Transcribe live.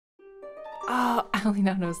Oh, I only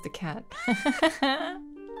now knows the cat.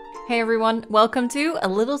 Hey everyone, welcome to A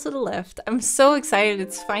Little to the Left. I'm so excited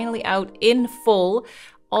it's finally out in full.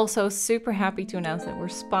 Also super happy to announce that we're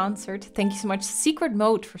sponsored. Thank you so much Secret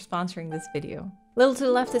Mode for sponsoring this video. Little to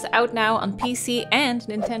the Left is out now on PC and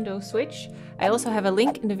Nintendo Switch. I also have a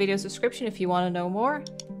link in the video's description if you want to know more.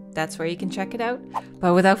 That's where you can check it out.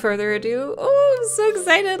 But without further ado, oh, I'm so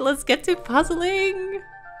excited. Let's get to puzzling.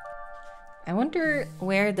 I wonder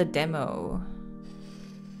where the demo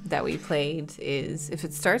that we played is. If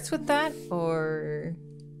it starts with that or...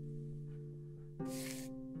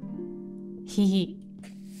 Hee.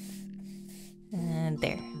 And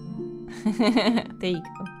there. There you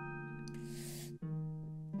go.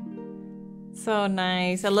 So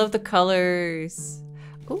nice. I love the colors.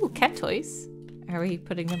 Ooh, cat toys. Are we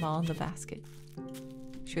putting them all in the basket?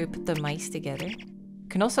 Should we put the mice together?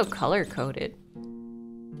 Can also color code it.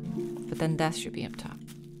 But then that should be up top.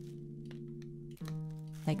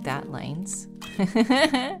 Like that lines.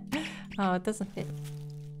 Oh, it doesn't fit.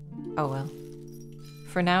 Oh well.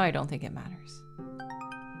 For now, I don't think it matters.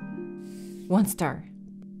 1 star.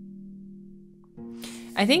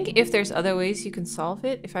 I think if there's other ways you can solve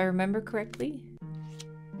it, if I remember correctly.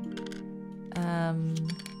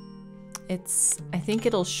 I think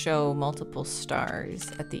it'll show multiple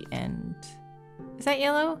stars at the end. Is that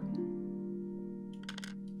yellow?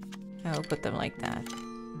 I'll put them like that.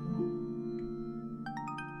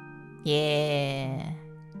 Yeah.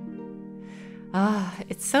 Ah,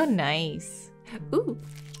 it's so nice. Ooh.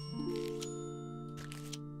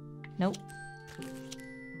 Nope.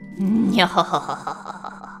 I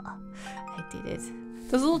did it.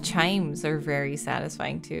 Those little chimes are very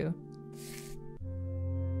satisfying too.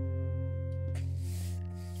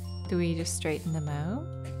 Do we just straighten them out?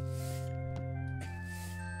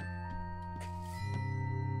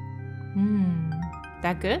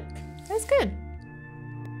 That good? That's good.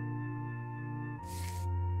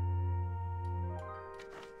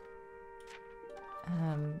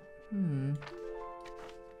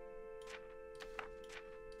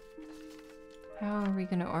 How are we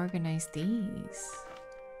gonna organize these?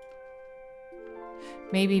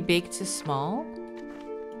 Maybe big to small?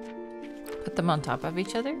 Put them on top of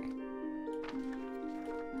each other?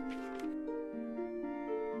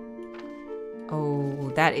 Oh,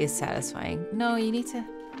 that is satisfying. No, you need to...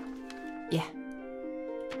 Yeah.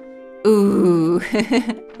 Ooh.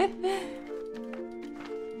 Can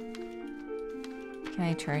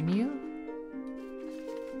I turn you?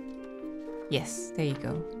 Yes, there you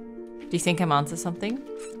go. Do you think I'm onto something?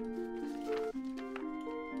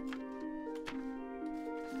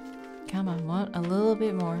 Come on, what? A little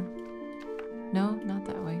bit more. No, not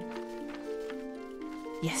that way.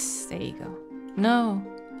 Yes, there you go. No.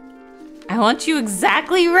 I want you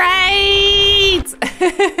exactly right!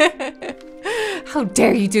 How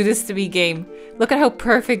dare you do this to me, game? Look at how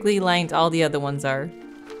perfectly lined all the other ones are.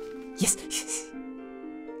 Yes!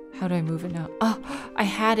 How do I move it now? Oh, I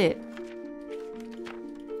had it.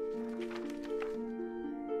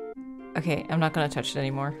 Okay, I'm not gonna touch it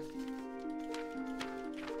anymore.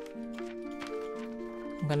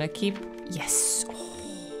 I'm gonna keep... Yes! Oh.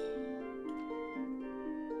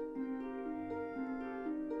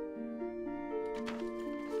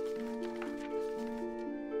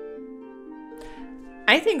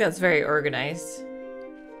 I think that's very organized.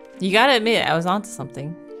 You gotta admit, I was onto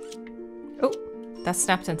something. Oh, that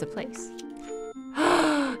snapped into place.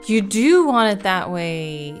 You do want it that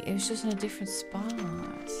way. It was just in a different spot.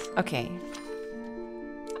 Okay.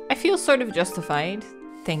 I feel sort of justified.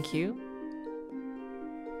 Thank you.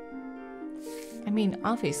 I mean,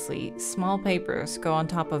 obviously, small papers go on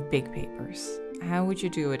top of big papers. How would you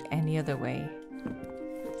do it any other way?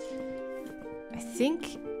 I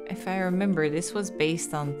think, if I remember, this was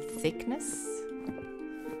based on thickness.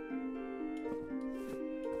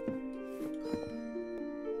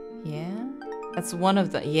 Yeah? That's one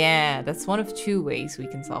of the... Yeah, that's one of 2 ways we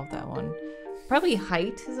can solve that one. Probably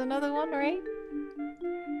height is another one, right?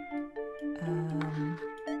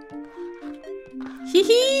 Hee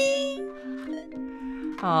hee!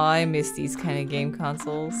 Oh, I miss these kind of game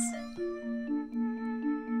consoles.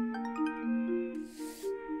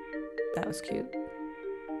 That was cute.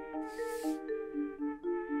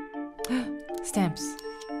 Stamps.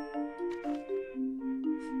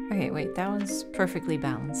 Okay, wait, that one's perfectly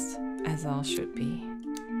balanced, as all should be.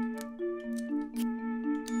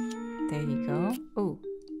 There you go. Oh,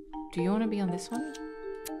 do you want to be on this one?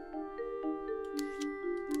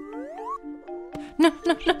 No,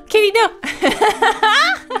 no, no, Kitty, no!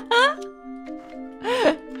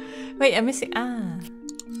 Wait, I'm missing. Ah.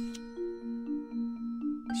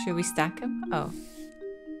 Should we stack them? Oh.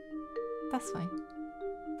 that's fine.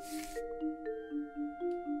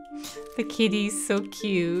 The kitty's so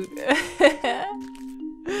cute.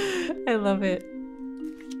 I love it.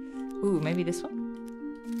 Ooh, maybe this one?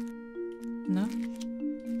 No?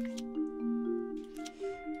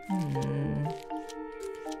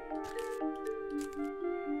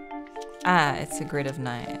 Ah, it's a grid of 3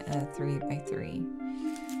 by 3.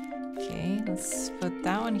 Okay, let's put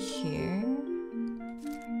that one here.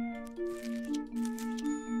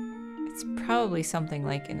 It's probably something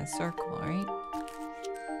like in a circle, right?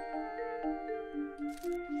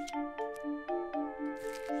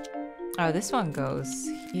 Oh, this one goes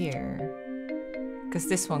here. Because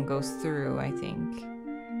this one goes through, I think.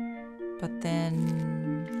 But then...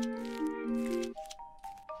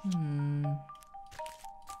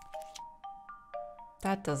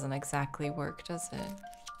 That doesn't exactly work, does it?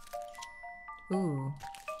 Ooh.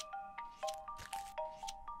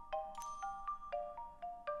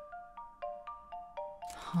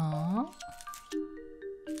 Huh?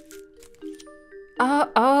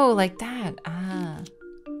 Oh, like that. Ah.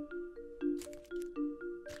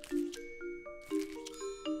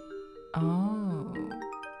 Oh.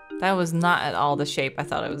 That was not at all the shape I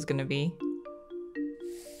thought it was gonna be.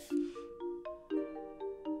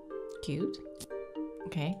 Cute.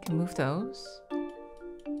 Okay, can move those.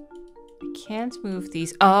 I can't move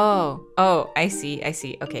these. Oh, I see.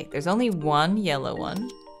 Okay, there's only one yellow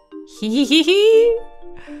one.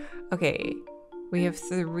 Okay, we have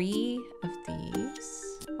 3 of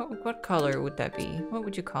these. What color would that be? What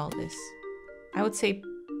would you call this? I would say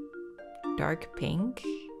dark pink.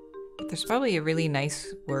 But there's probably a really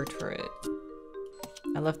nice word for it.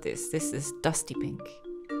 I love this. This is dusty pink.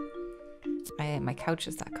 My couch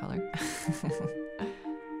is that color.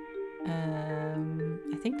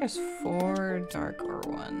 I think there's 4 darker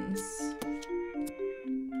ones.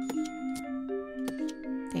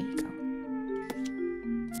 There you go.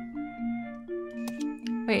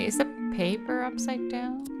 Wait, is the paper upside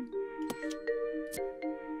down?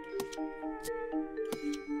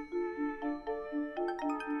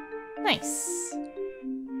 Nice.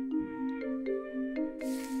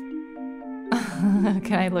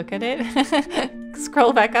 Can I look at it?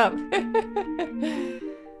 Scroll back up.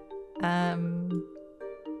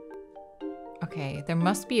 Okay, there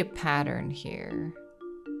must be a pattern here.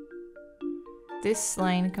 This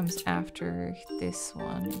line comes after this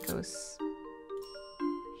one. It goes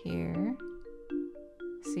here.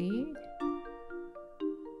 See?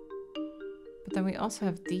 But then we also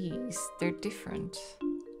have these. They're different.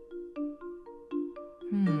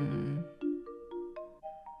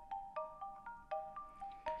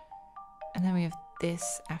 And then we have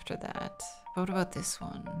this after that. What about this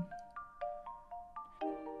one?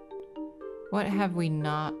 What have we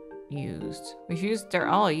not used? They're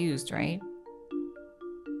all used, right?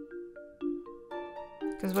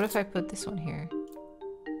 Because what if I put this one here?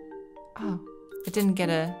 Oh, I didn't get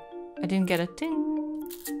a ding.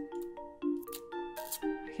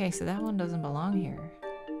 Okay, so that one doesn't belong here.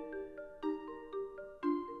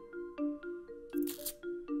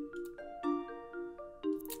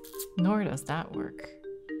 Nor does that work.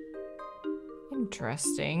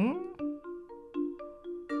 Interesting.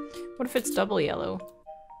 What if it's double yellow?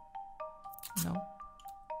 No.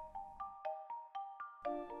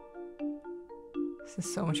 This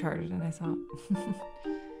is so much harder than I thought.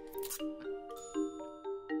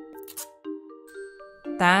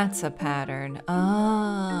 That's a pattern.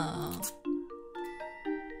 Oh.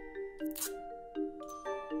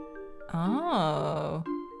 Oh.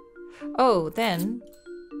 Oh, then.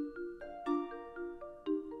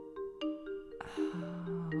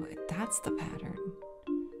 Oh, that's the pattern.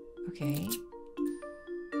 Okay.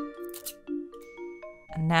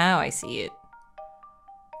 And now I see it.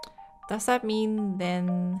 Does that mean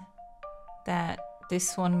then that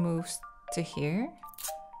this one moves to here?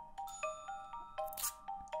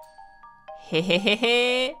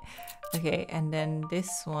 Hehehe. Okay, and then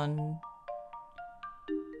this one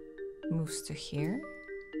moves to here.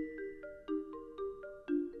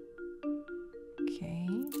 Okay.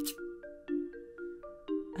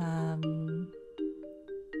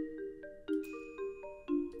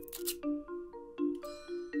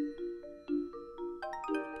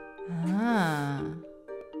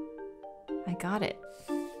 I got it.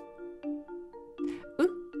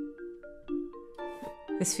 Ooh.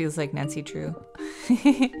 This feels like Nancy Drew.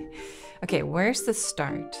 Okay, where's the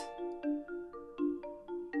start?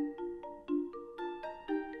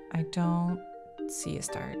 I don't see a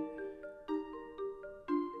start.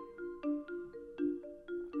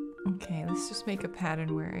 Okay, let's just make a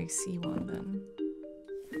pattern where I see one then.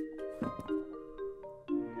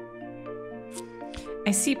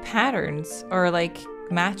 I see patterns or like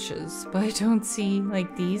matches, but I don't see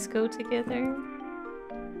like these go together.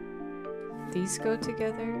 These go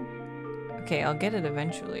together. Okay, I'll get it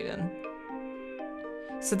eventually then.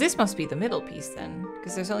 So this must be the middle piece then,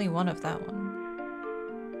 because there's only one of that one.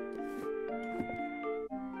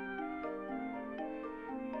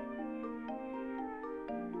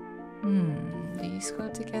 These go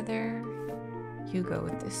together. You go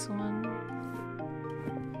with this one.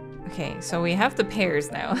 Okay, so we have the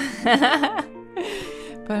pairs now.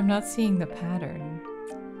 But I'm not seeing the pattern.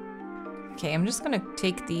 Okay, I'm just gonna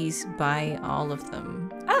take these by all of them.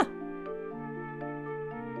 Ah!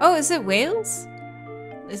 Oh, is it whales?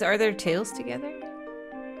 Are their tails together?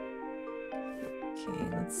 Okay,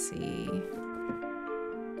 let's see.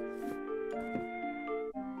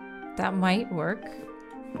 That might work.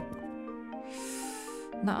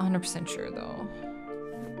 Not 100% sure though.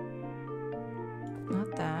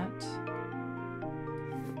 Not that.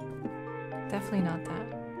 Definitely not that.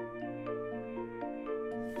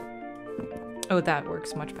 Oh, that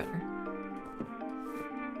works much better.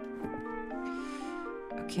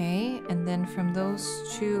 Okay, and then from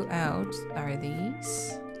those two out are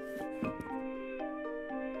these.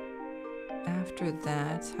 After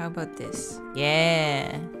that, how about this?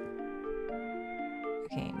 Yeah!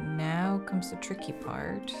 Okay, now comes the tricky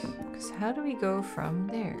part. Because how do we go from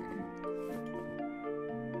there?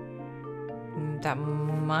 That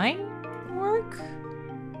might work?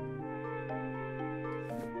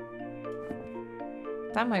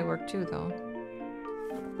 That might work too, though.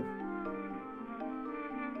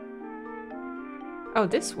 Oh,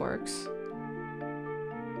 this works.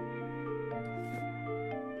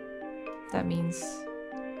 That means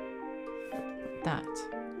that.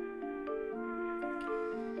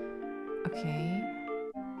 Okay.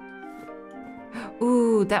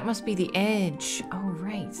 Ooh, that must be the edge. Oh,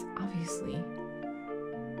 right. Obviously.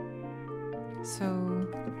 So...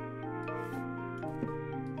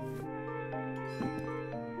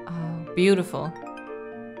 Oh, beautiful.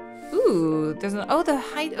 Ooh, there's an... Oh, the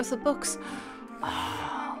height of the books.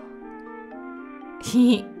 Oh.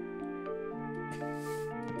 I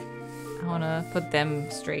want to put them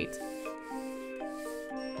straight.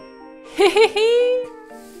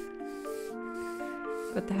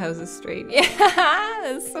 Put the houses straight. Yeah,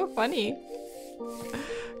 that's so funny.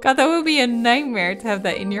 God, that would be a nightmare to have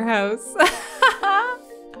that in your house.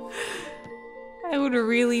 I would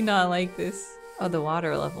really not like this. Oh, the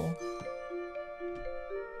water level.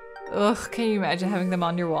 Ugh, can you imagine having them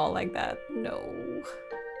on your wall like that? No.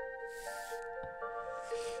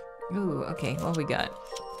 Ooh, okay, what we got?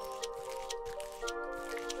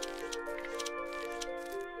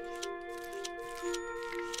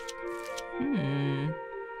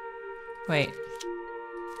 Wait.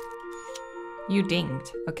 You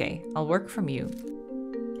dinged. Okay, I'll work from you.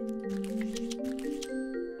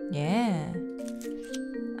 Yeah.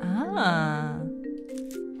 Ah.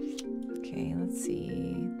 Okay, let's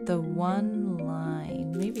see. The one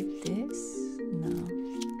line. Maybe this? No.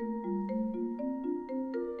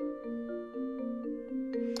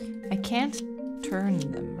 I can't turn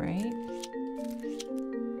them, right?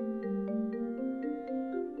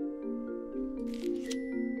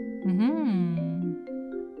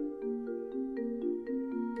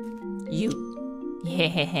 You.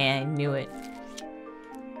 Yeah, I knew it.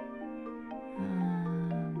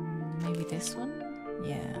 Maybe this one?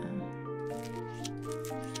 Yeah.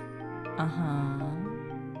 Uh-huh.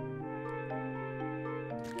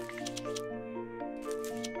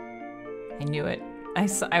 I knew it.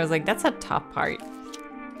 I was like, that's a top part.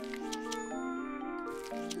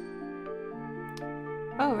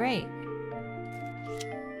 Oh, right.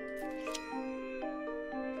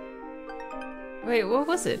 Wait, what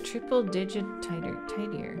was it? Triple digit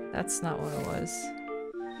tidier. That's not what it was.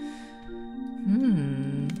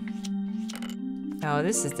 Oh,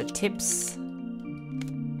 this is the tips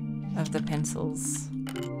of the pencils.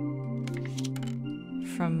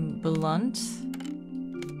 From blunt.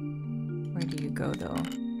 Where do you go though?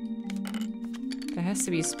 There has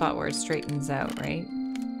to be a spot where it straightens out, right?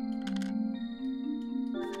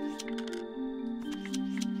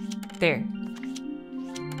 There.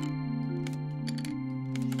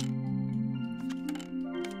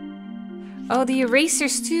 Oh, the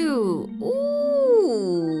erasers too!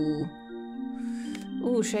 Ooh!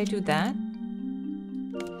 Ooh, should I do that?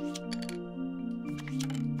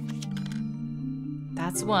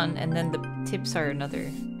 That's one, and then the tips are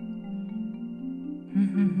another.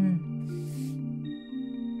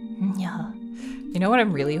 Yeah. You know what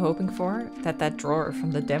I'm really hoping for? That drawer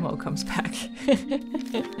from the demo comes back.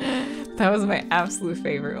 That was my absolute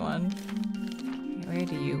favorite one. Where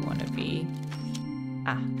do you want to be?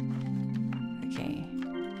 Ah. Okay.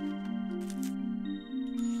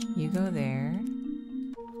 You go there.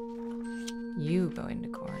 You go in the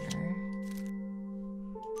corner.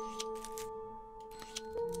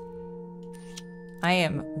 I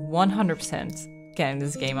am 100% getting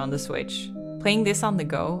this game on the Switch. Playing this on the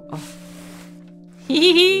go. Oh.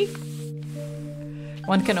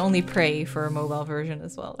 One can only pray for a mobile version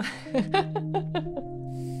as well.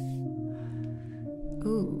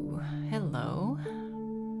 Ooh, hello.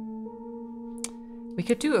 We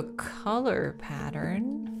could do a color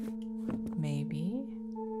pattern, maybe.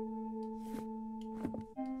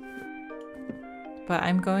 But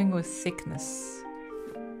I'm going with thickness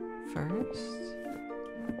first.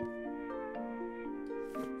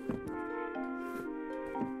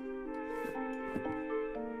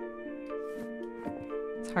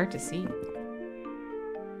 It's hard to see.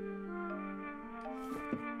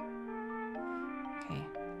 Okay,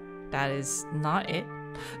 that is not it.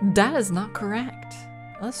 That is not correct.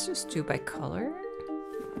 Let's just do by color.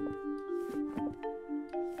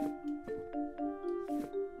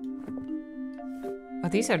 Oh,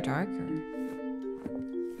 these are darker.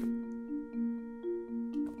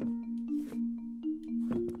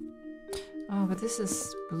 Oh, but this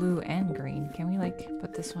is blue and green. Can we like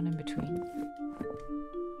put this one in between?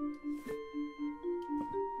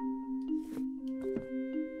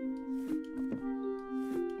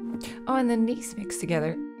 Oh, and then these mix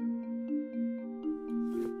together.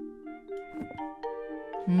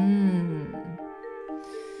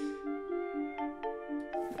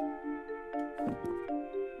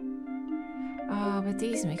 Oh, but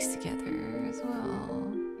these mix together as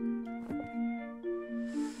well.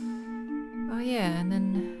 Oh yeah, and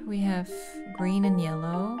then we have green and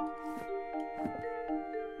yellow.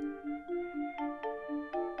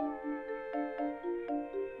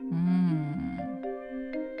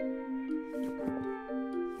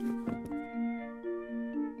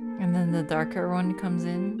 And then the darker one comes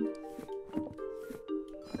in.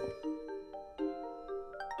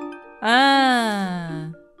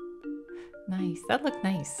 Ah! Nice. That looked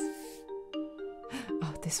nice.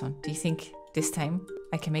 Oh, this one. Do you think this time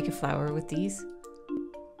I can make a flower with these?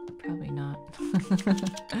 Probably not.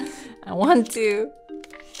 I want to.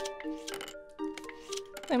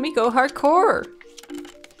 Let me go hardcore.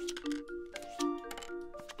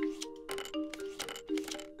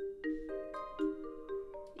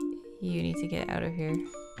 You need to get out of here.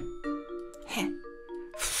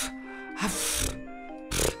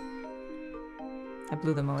 I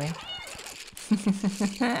blew them away.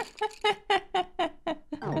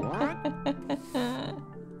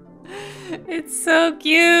 It's so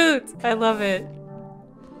cute. I love it.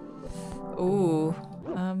 Ooh.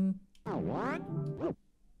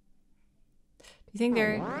 Do you think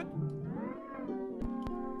they're...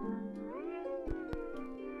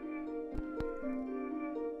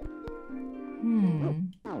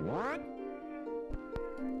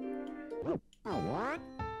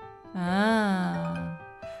 Ah.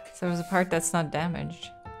 So there's a part that's not damaged.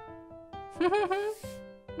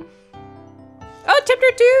 Oh,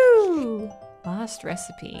 chapter 2! Lost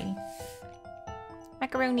recipe.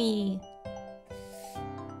 Macaroni.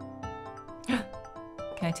 Can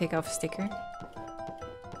I take off a sticker?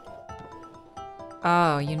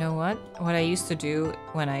 Oh, you know what? What I used to do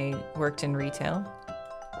when I worked in retail.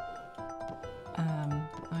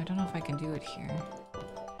 I don't know if I can do it here.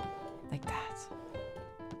 Like that.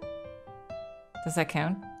 Does that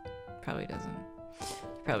count? Probably doesn't.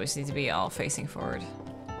 Probably just need to be all facing forward.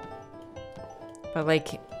 But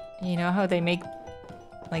like, you know how they make,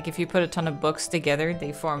 like if you put a ton of books together,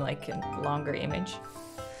 they form like a longer image.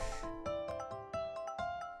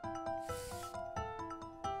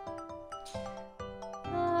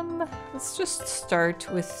 Let's just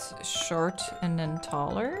start with short and then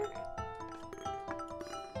taller.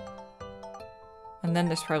 And then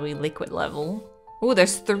there's probably liquid level. Oh,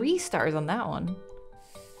 there's 3 stars on that one.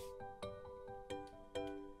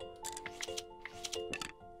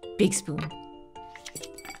 Big spoon.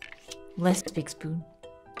 Less big spoon.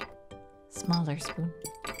 Smaller spoon.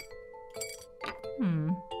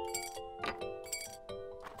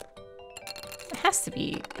 It has to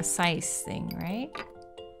be a size thing, right?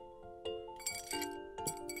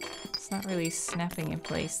 It's not really snapping in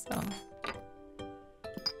place though.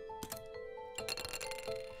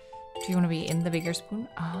 Do you want to be in the bigger spoon?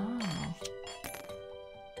 Oh.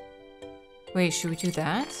 Wait, should we do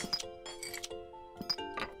that?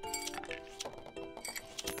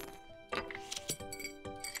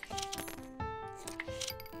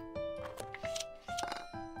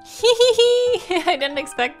 I didn't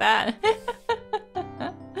expect that.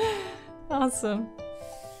 Awesome.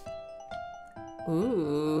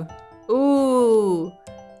 Ooh. Ooh.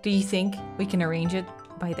 Do you think we can arrange it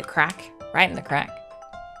by the crack? Right in the crack.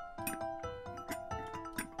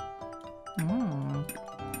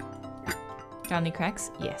 Got any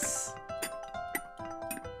cracks? Yes.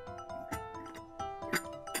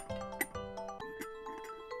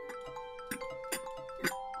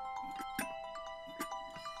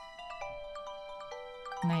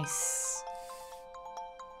 Nice.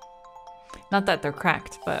 Not that they're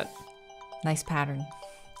cracked, but nice pattern.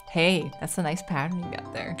 Hey, that's a nice pattern you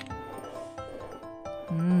got there.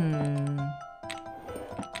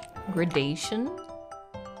 Gradation?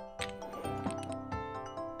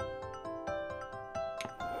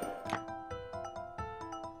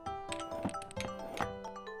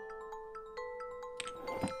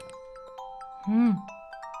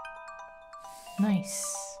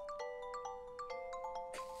 Nice.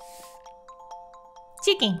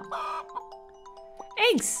 Chicken.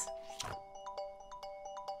 Eggs.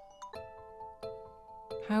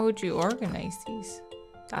 How would you organize these?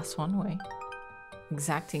 That's one way.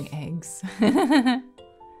 Exacting eggs.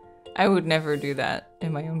 I would never do that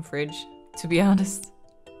in my own fridge, to be honest.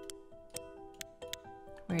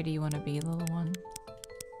 Where do you want to be, little one?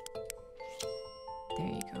 There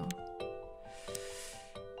you go.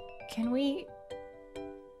 Can we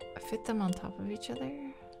fit them on top of each other?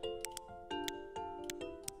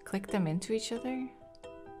 Click them into each other?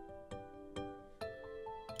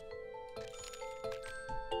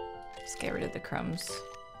 Just get rid of the crumbs.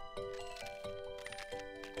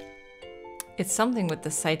 It's something with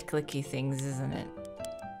the side clicky things, isn't it?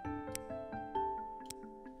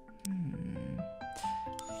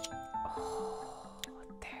 Oh,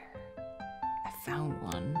 there. I found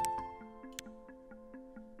one.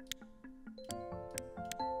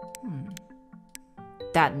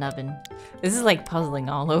 That nubbin. This is like puzzling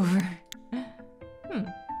all over.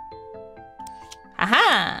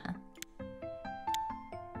 Aha!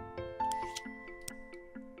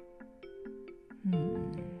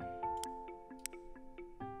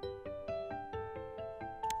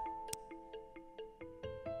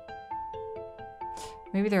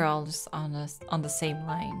 Maybe they're all just on the same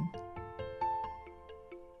line.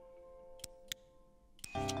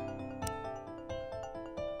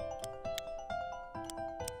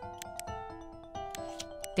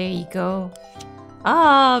 There you go.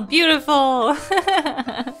 Ah, beautiful!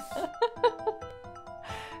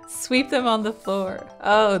 Sweep them on the floor.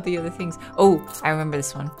 Oh, the other things. Oh, I remember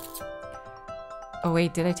this one. Oh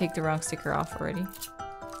wait, did I take the wrong sticker off already?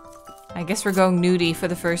 I guess we're going nudie for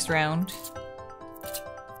the first round.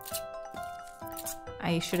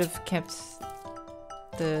 I should have kept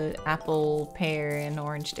the apple, pear, and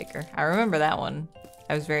orange sticker. I remember that one.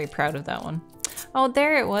 I was very proud of that one. Oh,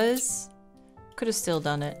 there it was. Could have still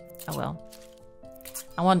done it. Oh well.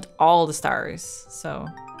 I want all the stars, so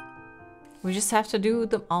we just have to do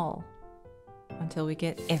them all until we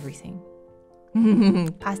get everything.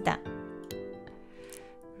 Pasta.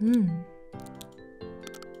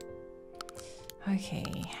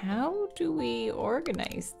 Okay, how do we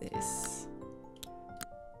organize this?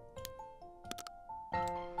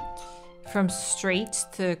 From straight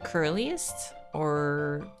to curliest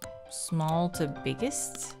or small to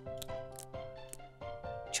biggest?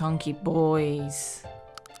 Chunky boys.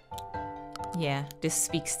 Yeah, this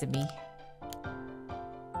speaks to me.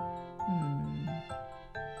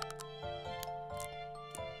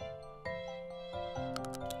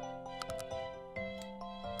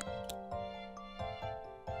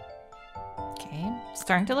 Okay,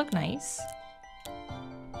 starting to look nice.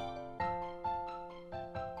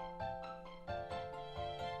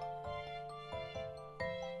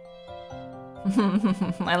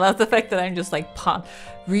 I love the fact that I'm just like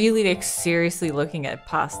really like seriously looking at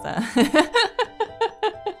pasta.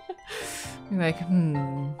 I'm like,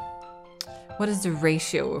 what is the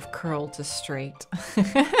ratio of curl to straight?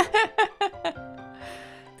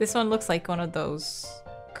 This one looks like one of those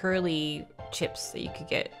curly chips that you could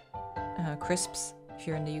get, crisps if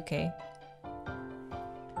you're in the UK.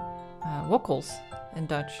 Wokkels in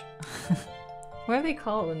Dutch. What are they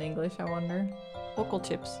called in English, I wonder? Wokkel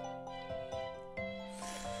chips.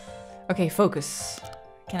 Okay, focus.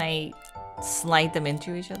 Can I slide them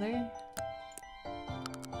into each other?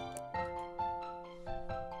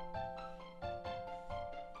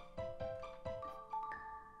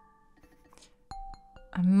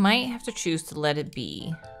 I might have to choose to let it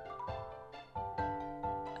be.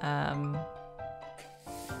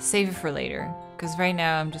 Save it for later, because right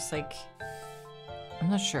now I'm just like, I'm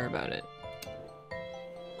not sure about it.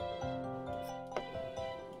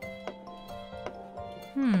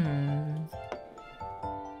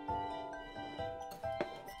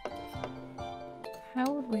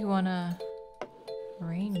 we want to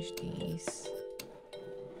arrange these?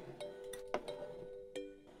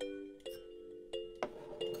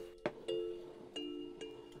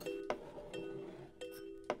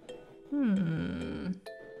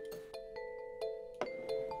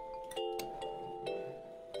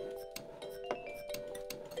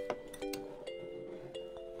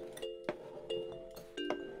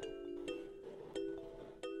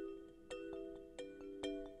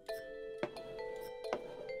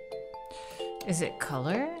 Is it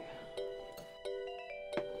color?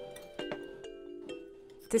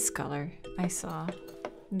 This color I saw.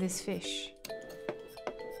 This fish.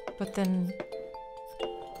 But then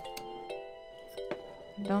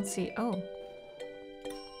I don't see. Oh.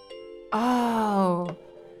 Oh!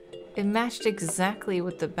 It matched exactly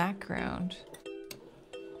with the background.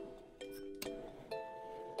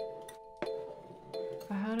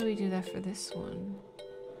 But how do we do that for this one?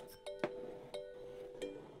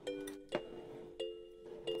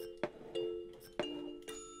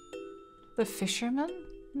 The fisherman?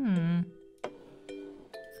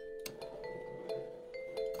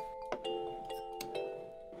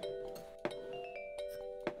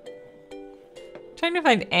 Trying to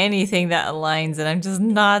find anything that aligns and I'm just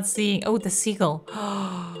not seeing. Oh, the seagull.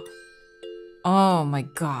 Oh my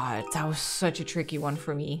god, that was such a tricky one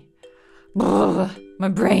for me. Ugh, my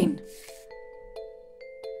brain.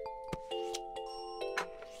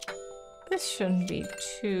 This shouldn't be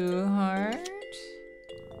too hard.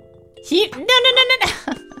 No.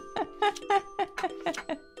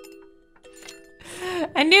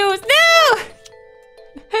 I knew it was no.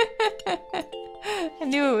 I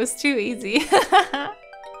knew it was too easy.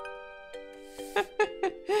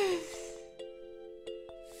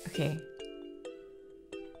 Okay.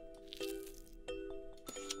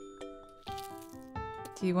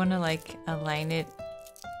 Do you want to like align it?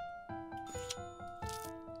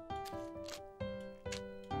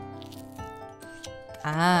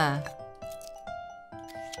 Ah.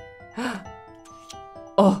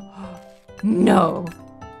 Oh, no.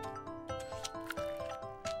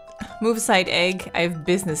 Move aside, egg. I have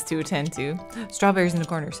business to attend to. Strawberries in the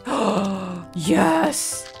corners. Oh,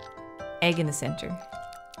 yes. Egg in the center.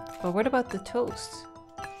 But what about the toast?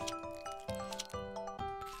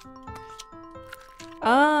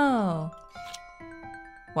 Oh.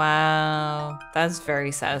 Wow. That's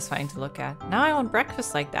very satisfying to look at. Now I want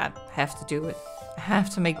breakfast like that. I have to do it. I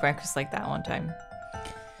have to make breakfast like that one time.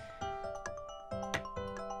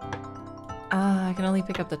 Ah, I can only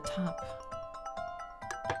pick up the top.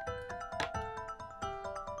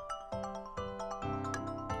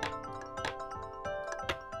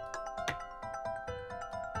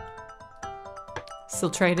 Still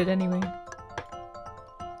tried it anyway.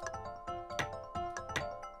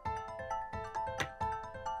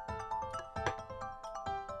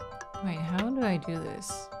 Wait, how do I do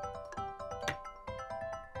this?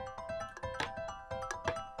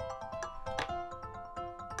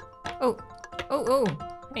 Oh,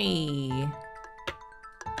 hey.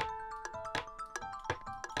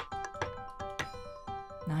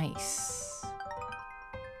 Nice.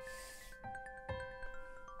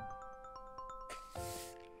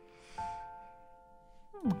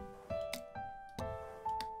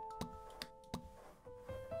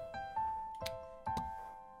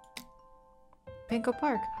 Pinko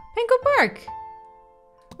Park. Pinko Park!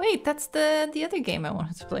 Wait, that's the other game I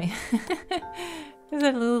wanted to play. Is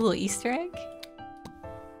that a little Easter egg?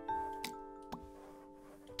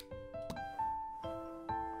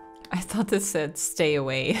 I thought this said stay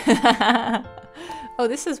away. Oh,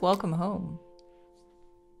 this is welcome home.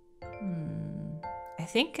 I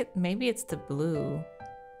think maybe it's the blue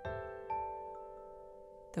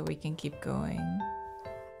that we can keep going.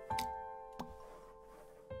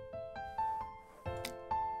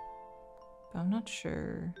 But I'm not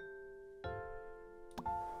sure.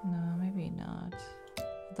 No, maybe not.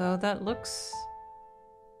 Though that looks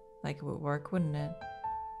like it would work, wouldn't it?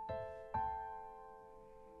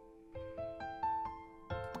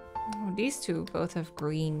 Oh, these two both have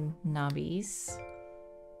green knobbies.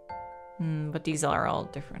 But these are all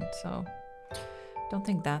different, so don't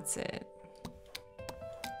think that's it.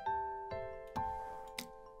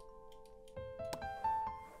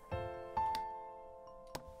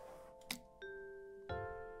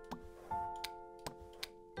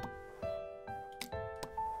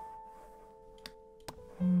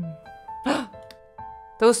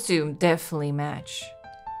 Those two definitely match.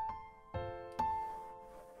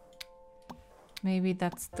 Maybe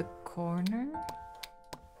that's the corner?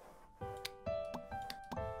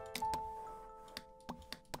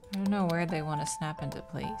 I don't know where they want to snap into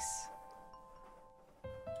place.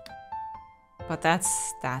 But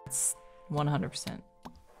that's 100%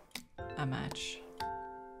 a match.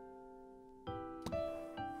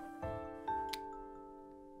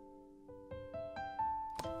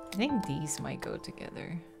 I think these might go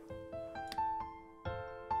together.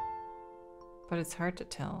 But it's hard to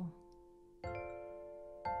tell.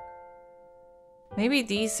 Maybe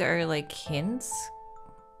these are like hints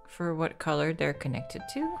for what color they're connected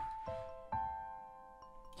to.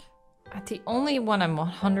 The only one I'm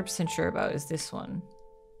 100% sure about is this one.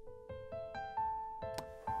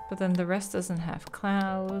 But then the rest doesn't have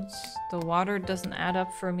clouds. The water doesn't add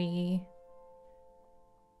up for me.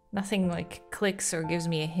 Nothing like clicks or gives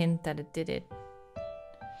me a hint that it did it.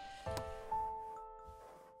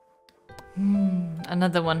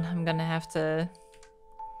 Another one. I'm gonna have to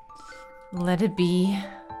let it be.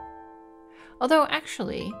 Although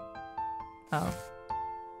actually, oh,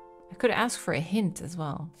 I could ask for a hint as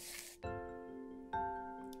well.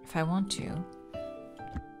 If I want to.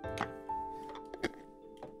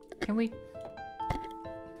 Can we?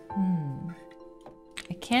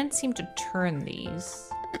 I can't seem to turn these.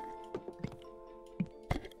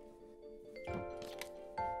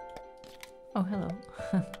 Oh, hello.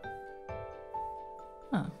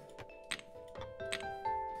 Huh.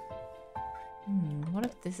 What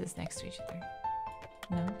if this is next to each other?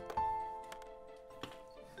 No?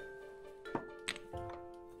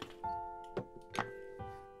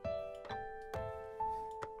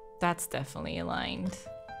 That's definitely aligned.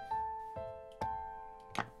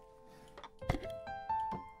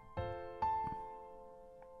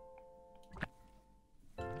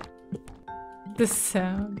 The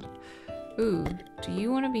sound. Ooh, do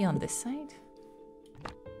you want to be on this side?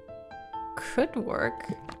 Could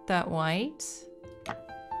work. That white.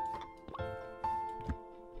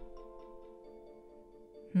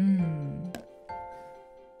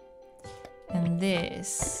 And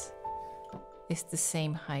this is the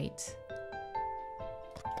same height.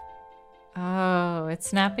 Oh, it's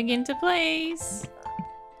snapping into place.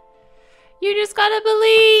 You just gotta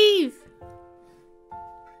believe.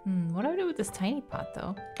 What do I do with this tiny pot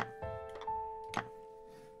though?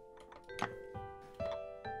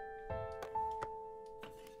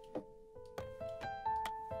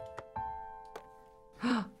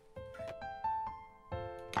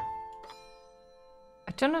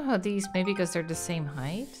 I don't know how these, maybe because they're the same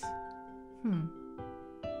height?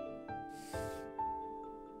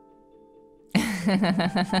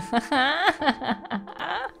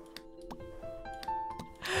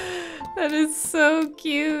 That is so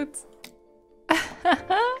cute.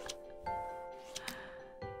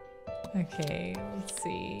 Okay, let's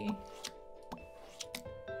see.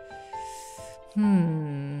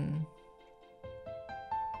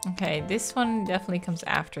 Okay, this one definitely comes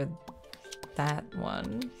after that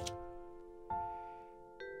one.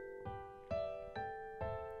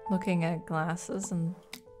 Looking at glasses and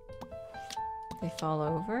they fall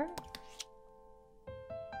over.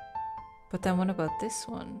 But then what about this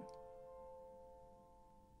one?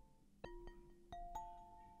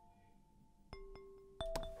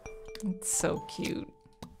 It's so cute.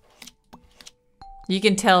 You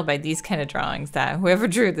can tell by these kind of drawings that whoever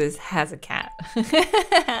drew this has a cat.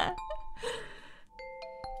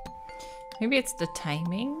 Maybe it's the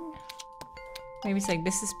timing. Maybe it's like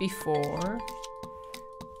this is before.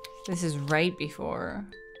 This is right before.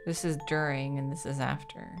 This is during and this is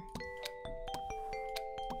after.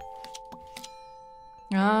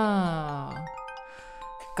 Oh.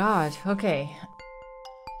 God, okay.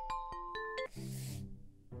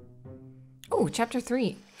 Oh, chapter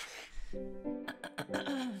 3.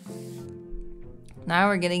 Now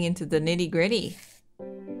we're getting into the nitty-gritty.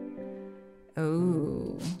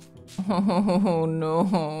 Oh. Oh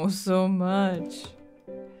no, so much.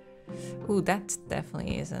 Ooh, that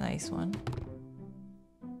definitely is a nice one.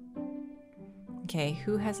 Okay,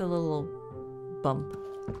 who has a little bump?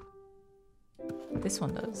 This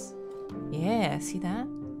one does. Yeah, see that?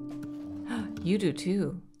 You do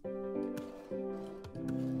too.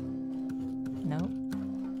 No?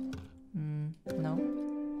 No?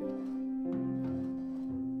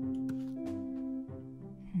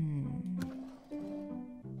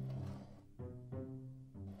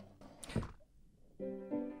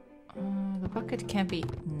 The bucket can't be...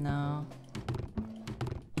 No.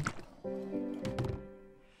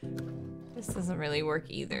 This doesn't really work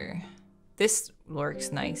either. This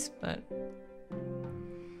works nice, but...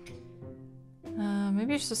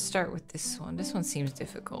 maybe I should start with this one. This one seems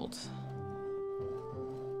difficult.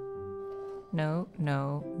 No,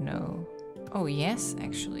 no, no. Oh, yes,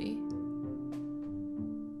 actually.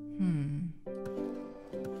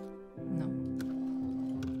 No.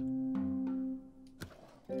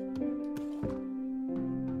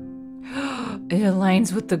 It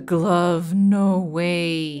aligns with the glove. No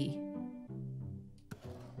way.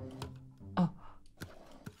 Oh.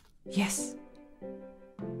 Yes.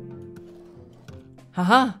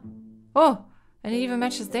 Haha. Oh, and it even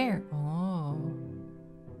matches there. Oh.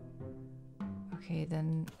 Okay,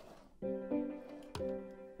 then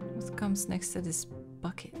what comes next to this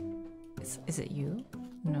bucket? Is it you?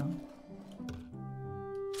 No.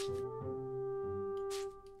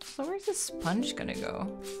 So where's the sponge gonna go?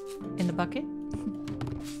 In the bucket?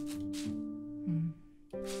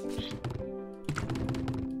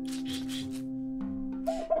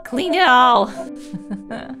 Clean it all!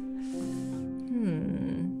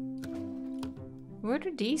 Where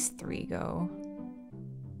do these three go?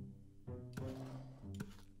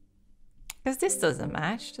 Because this doesn't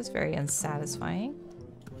match. That's very unsatisfying.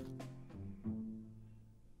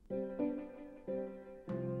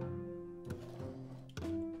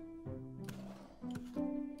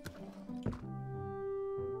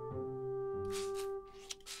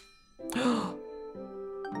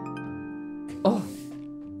 Oh.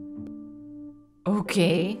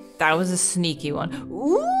 Okay, that was a sneaky one.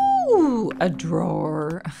 Ooh, a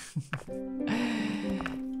drawer.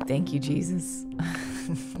 Thank you, Jesus.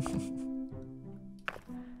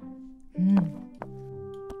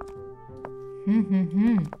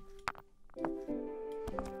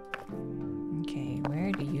 Okay,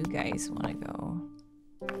 where do you guys want to go?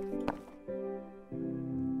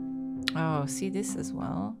 Oh, see this as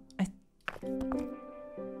well?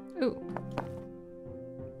 Ooh.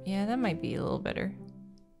 Yeah, that might be a little better.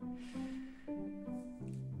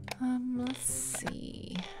 Let's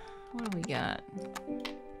see. What do we got?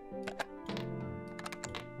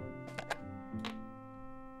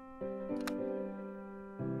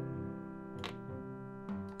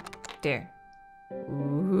 There.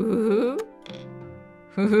 Ooh.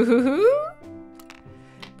 Ooh.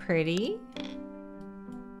 Pretty.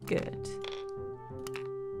 Good.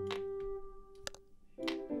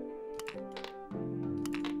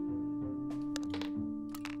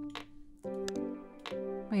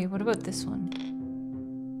 Wait, what about this one?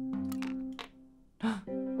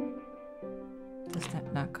 Does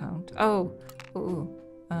that not count? Oh, ooh,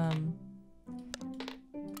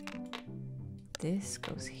 this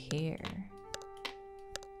goes here.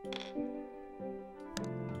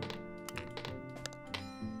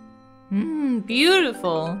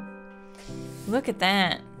 Beautiful. Look at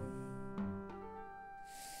that.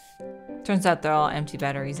 Turns out they're all empty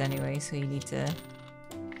batteries anyway, so you need to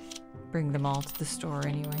bring them all to the store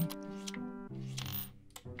anyway.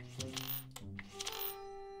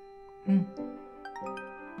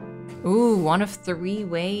 Ooh, one of 3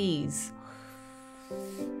 ways.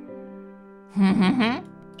 There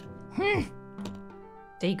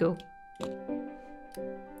you go.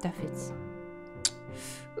 That fits.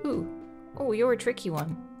 Ooh. Oh, you're a tricky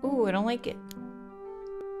one. Ooh, I don't like it.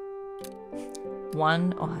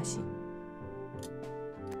 One ohashi.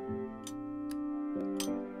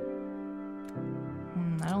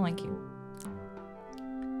 I don't like you.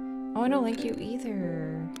 Oh, I don't like you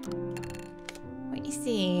either. What is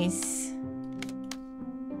this?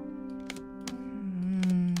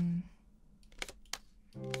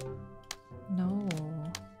 No.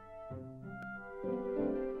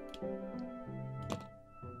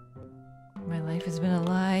 My life has been a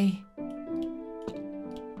lie.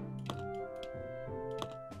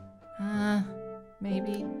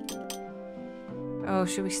 Maybe. Oh,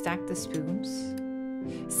 should we stack the spoons?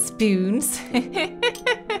 Spoons. I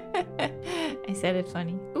said it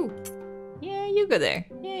funny. Ooh. Yeah, you go there.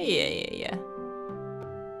 Yeah.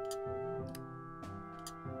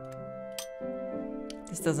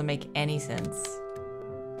 This doesn't make any sense.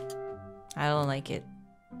 I don't like it.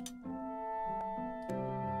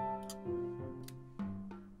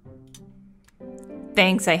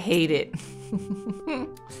 Thanks, I hate it.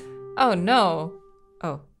 Oh no.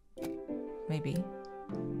 Oh. Maybe.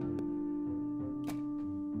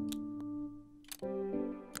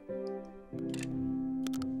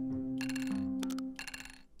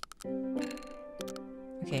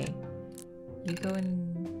 Okay. You go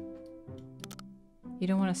in. You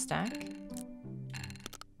don't want to stack?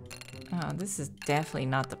 Oh, this is definitely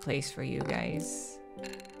not the place for you guys.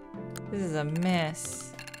 This is a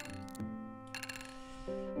mess.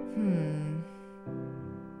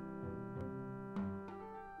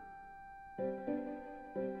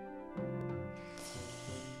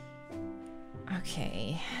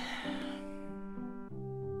 Okay.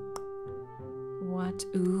 What?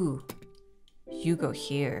 Ooh. You go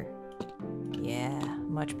here. Yeah,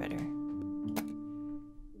 much better.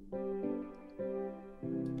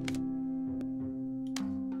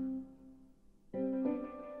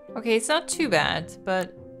 Okay, it's not too bad,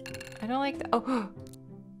 but I don't like that. Oh.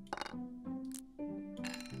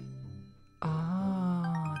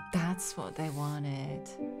 Oh, that's what they wanted.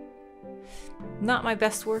 Not my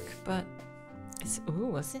best work, but it's... Ooh,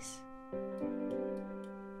 what's this?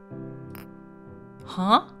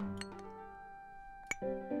 Huh?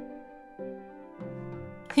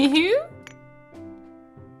 You?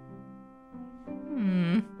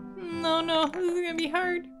 No, this is gonna be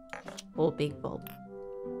hard. Oh, big bulb.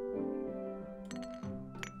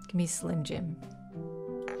 Give me Slim Jim.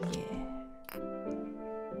 Yeah.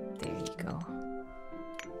 There you go.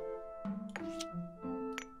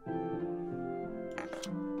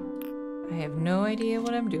 I have no idea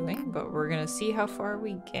what I'm doing, but we're gonna see how far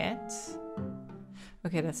we get.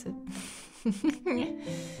 Okay, that's it.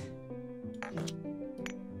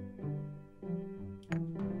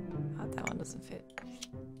 Oh, that one doesn't fit.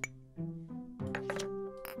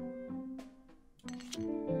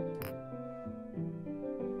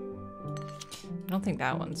 I don't think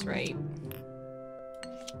that one's right.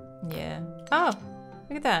 Yeah. Oh,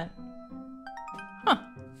 look at that. Huh.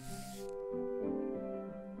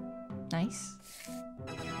 Nice.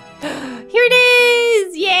 Here it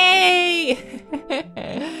is! Yay!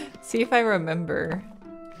 See if I remember.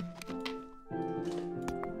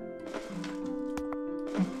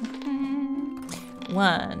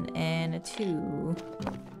 One and a 2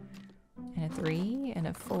 and a 3 and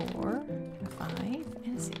a 4 and a 5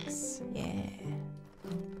 and a 6. Yeah.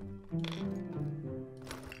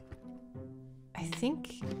 I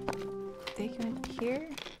think they went here.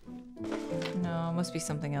 No, it must be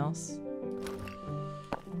something else.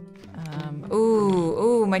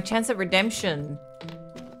 Ooh, my chance at redemption.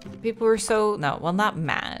 People were so, no, well, not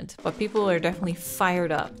mad, but people are definitely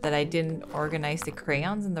fired up that I didn't organize the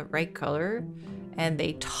crayons in the right color. And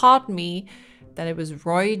they taught me that it was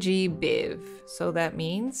Roy G. Biv. So that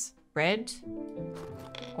means red,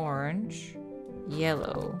 orange,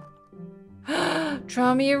 yellow.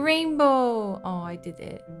 Draw me a rainbow. Oh, I did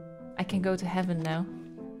it. I can go to heaven now.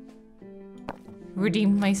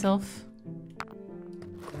 Redeemed myself.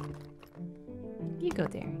 You go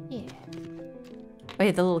there. Yeah.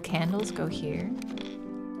 Wait, the little candles go here.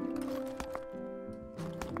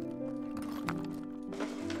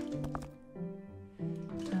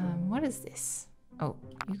 What is this? Oh,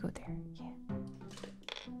 you go there. Yeah.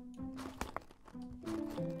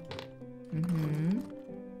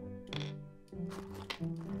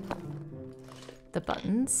 The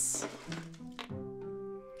buttons.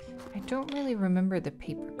 I don't really remember the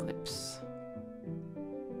paper clips.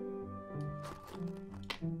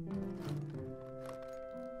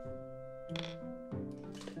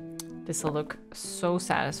 This will look so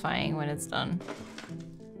satisfying when it's done.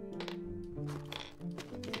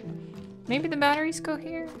 Maybe the batteries go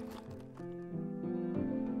here?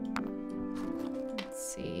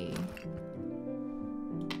 Let's see.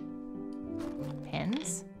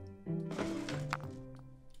 Pens?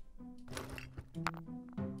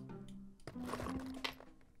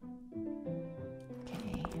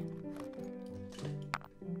 Okay.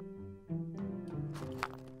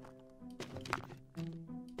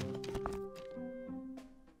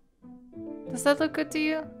 Does that look good to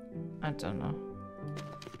you? I don't know.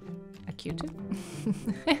 Q-tip.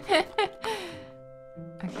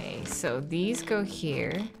 Okay, so these go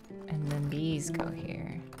here, and then these go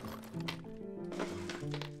here.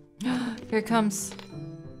 Here it comes.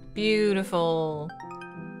 Beautiful.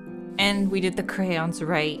 And we did the crayons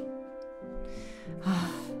right.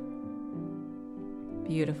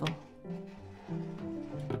 Beautiful.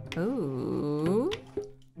 Ooh.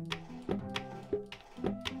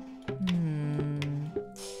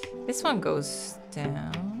 This one goes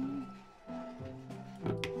down.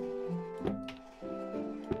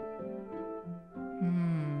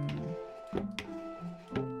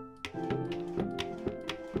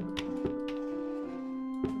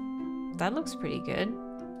 That looks pretty good.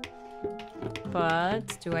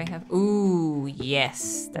 But do I have... Ooh,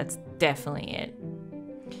 yes. That's definitely it.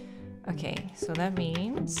 Okay, so that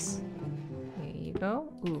means... Here you go.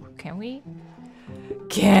 Ooh, can we?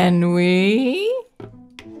 Can we?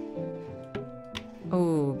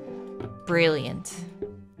 Oh, brilliant.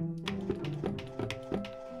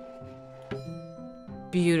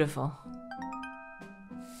 Beautiful.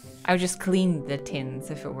 I would just clean the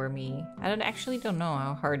tins if it were me. I actually don't know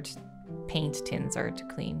how hard paint tins are to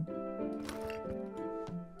clean.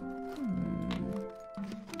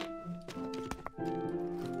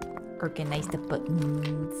 Organize the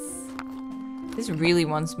buttons. This really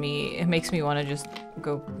wants me, it makes me want to just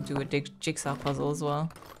go do a jigsaw puzzle as well.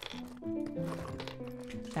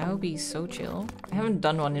 That would be so chill. I haven't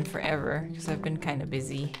done one in forever because I've been kind of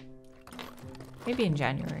busy. Maybe in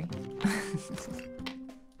January.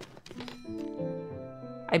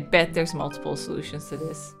 I bet there's multiple solutions to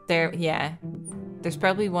this. Yeah. There's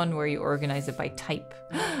probably one where you organize it by type.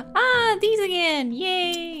 Ah, these again!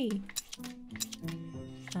 Yay!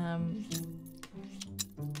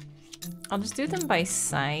 I'll just do them by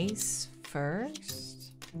size first.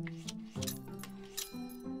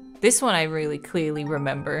 This one I really clearly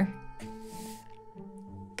remember.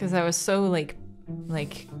 Because I was so like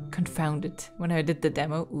confounded when I did the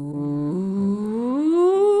demo. Ooh.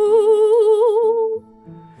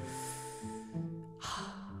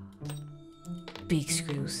 Big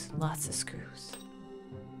screws, lots of screws.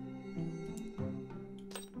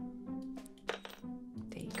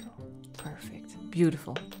 There you go. Perfect.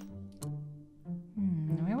 Beautiful.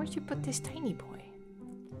 Where would you put this tiny boy?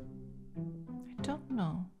 I don't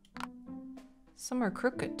know. Some are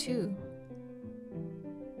crooked too.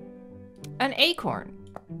 An acorn.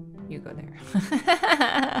 You go there.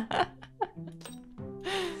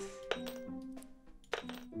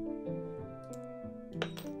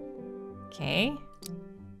 Okay.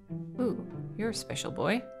 Ooh, you're a special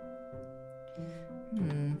boy.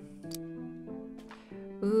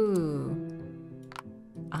 Ooh.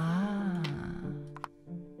 Ah.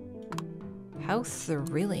 How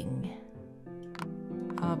thrilling.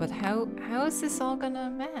 But how is this all gonna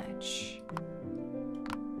match?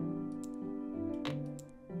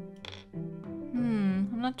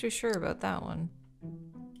 I'm not too sure about that one.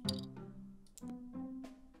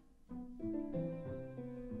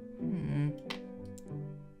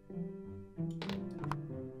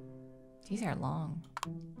 These are long.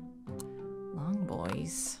 Long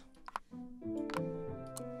boys.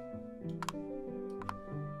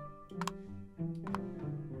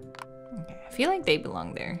 Okay, I feel like they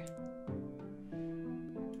belong there.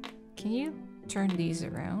 Can you turn these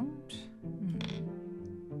around?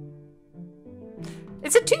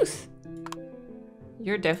 It's a tooth!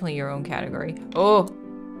 You're definitely your own category. Oh!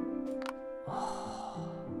 Oh,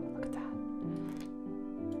 look at that.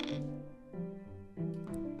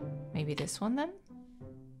 Maybe this one then?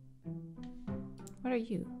 What are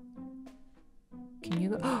you? Can you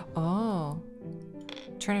go? Oh!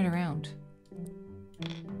 Turn it around.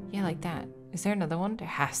 Yeah, like that. Is there another one? There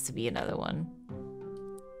has to be another one.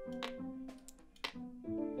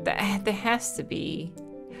 There has to be.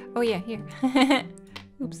 Oh yeah, here.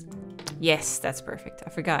 Oops. Yes, that's perfect. I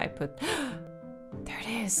forgot I put... There it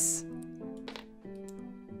is.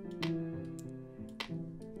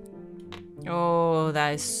 Oh,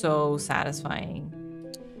 that is so satisfying.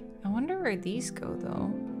 I wonder where these go,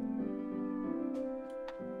 though.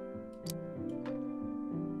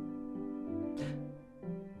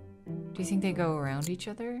 Do you think they go around each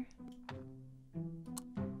other?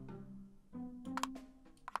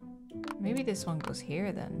 Maybe this one goes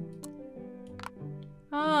here, then.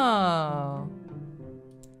 Oh.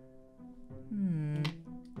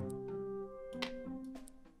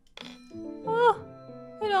 Oh,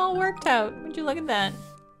 it all worked out. Would you look at that?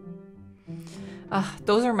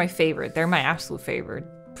 Those are my favorite. They're my absolute favorite.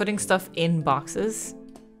 Putting stuff in boxes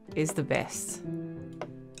is the best.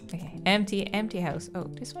 Okay, empty house. Oh,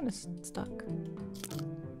 this one is stuck.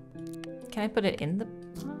 Can I put it in the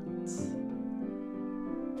pots?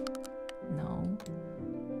 No.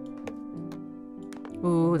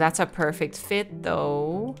 Ooh, that's a perfect fit,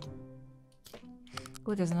 though.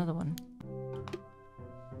 Oh, there's another one.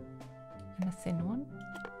 And a thin one.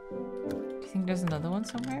 Do you think there's another one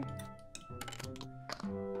somewhere?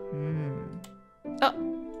 Oh!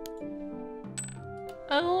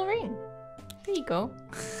 A little ring. There you go.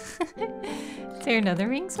 Is there another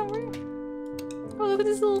ring somewhere? Oh, look at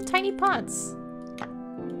these little tiny pots.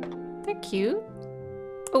 They're cute.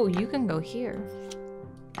 Oh, you can go here.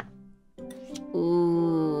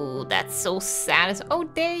 Ooh, that's so satisfying. Oh,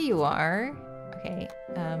 there you are. Okay,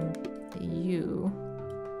 you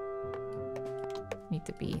need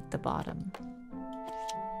to be at the bottom.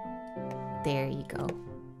 There you go.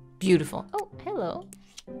 Beautiful. Oh, hello.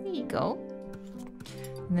 There you go.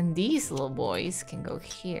 And then these little boys can go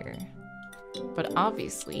here. But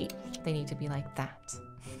obviously, they need to be like that.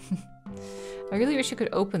 I really wish I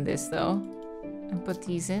could open this, though. And put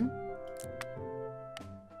these in.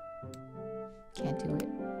 Can't do it.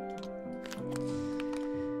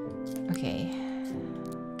 Okay.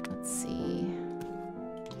 Let's see.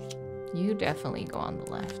 You definitely go on the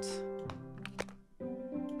left.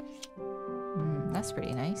 That's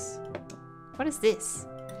pretty nice. What is this?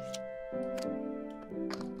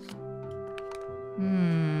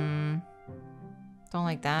 Don't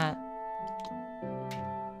like that.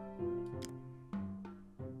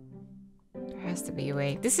 has to be a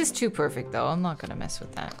way. This is too perfect though. I'm not gonna mess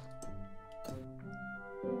with that.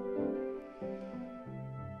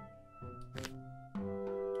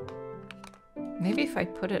 Maybe if I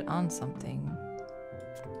put it on something.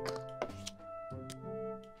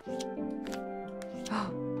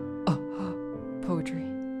 Oh, poetry.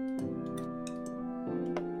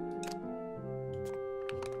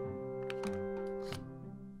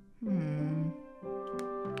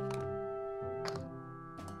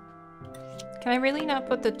 Can I really not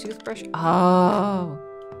put the toothbrush? Oh.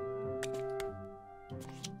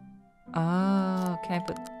 Oh, can I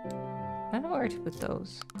put... I don't know where to put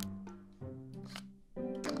those.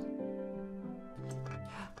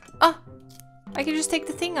 Ah! I can just take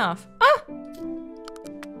the thing off. Ah!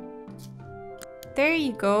 There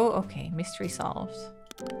you go. Okay, mystery solved.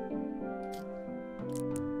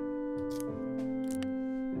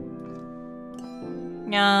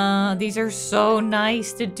 Yeah, these are so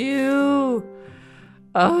nice to do.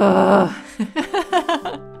 Oh.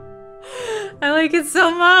 I like it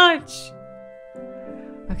so much.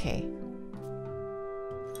 Okay.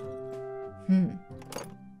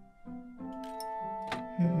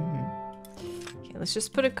 Okay, let's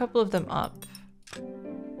just put a couple of them up.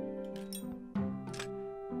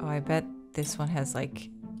 Oh, I bet this one has like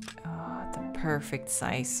the perfect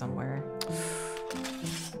size somewhere.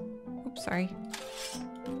 Oops, sorry.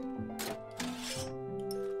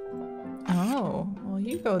 Oh, well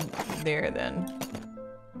you go there then.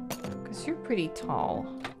 Because you're pretty tall.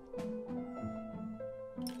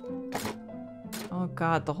 Oh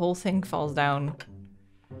god, the whole thing falls down.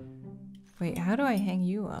 Wait, how do I hang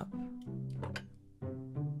you up?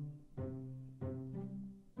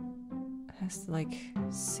 It has to like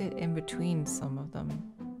sit in between some of them.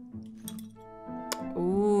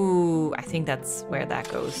 Ooh, I think that's where that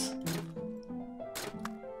goes.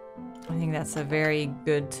 I think that's a very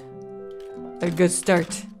good... a good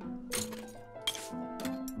start.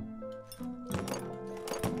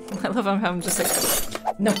 I love how I'm just like,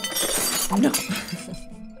 no, no,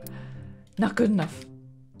 not good enough.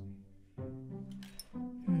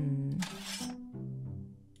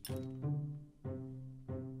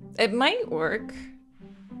 It might work.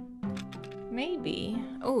 Maybe.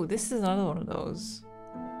 Oh, this is another one of those.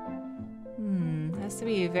 Has to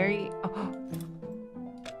be a very... Oh.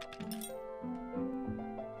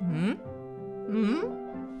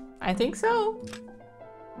 I think so.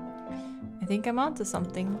 I think I'm onto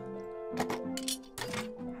something.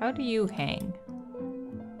 How do you hang?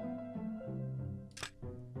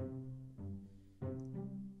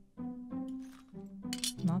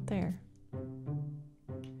 Not there.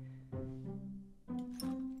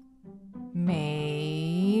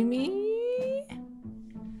 Maybe?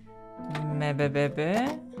 Maybe?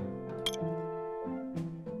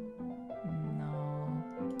 No.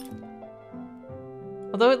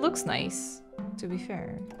 Although it looks nice, to be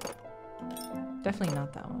fair. Definitely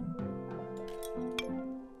not that one.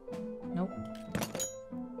 Nope.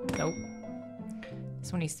 Nope.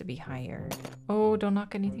 This one needs to be higher. Oh, don't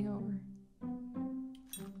knock anything over.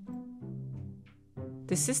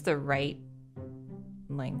 This is the right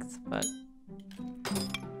length, but...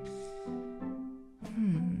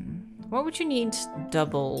 What would you need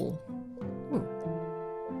double... Ooh.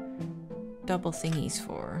 Double thingies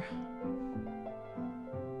for?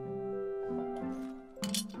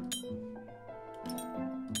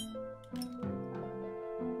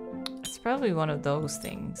 It's probably one of those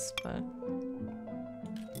things, but...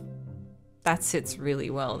 That sits really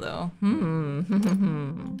well, though.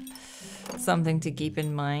 Something to keep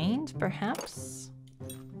in mind, perhaps?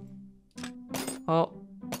 Oh.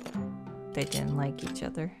 They didn't like each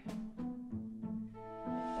other.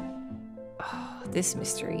 Oh, this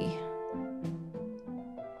mystery.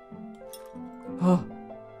 Oh.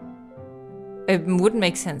 It wouldn't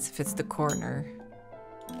make sense if it's the corner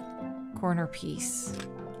piece.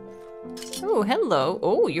 Oh, hello.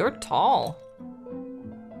 Oh, you're tall.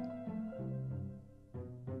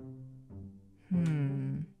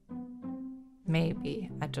 Maybe.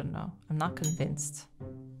 I don't know. I'm not convinced.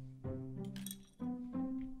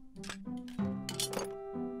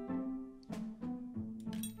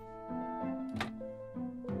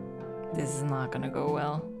 This is not gonna go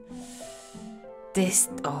well. This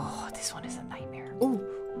one is a nightmare.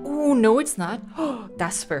 Ooh, no it's not. Oh,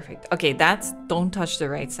 that's perfect. Okay, don't touch the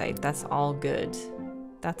right side. That's all good.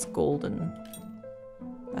 That's golden.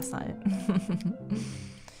 That's not it.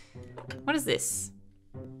 What is this?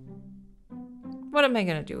 What am I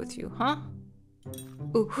gonna do with you, huh?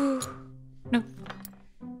 Ooh, no.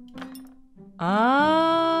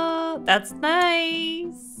 Ah, that's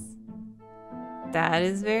nice. That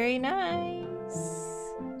is very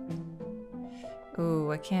nice.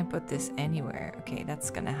 I can't put this anywhere. Okay, that's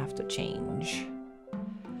gonna have to change.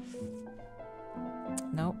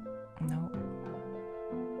 Nope. Nope.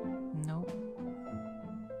 Nope.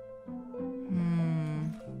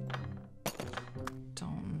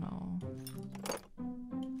 Don't know.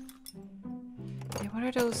 Yeah, what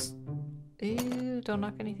are those? Ew, don't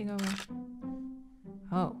knock anything over.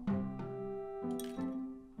 Oh.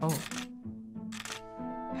 Oh.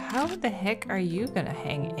 How the heck are you gonna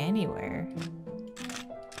hang anywhere?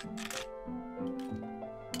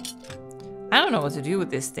 I don't know what to do with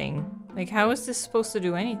this thing. Like, how is this supposed to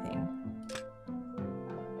do anything?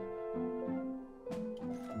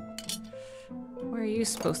 Where are you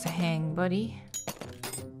supposed to hang, buddy?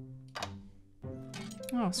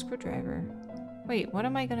 Oh, screwdriver. Wait, what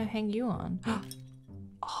am I gonna hang you on?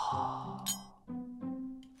 Oh.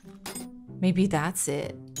 Maybe that's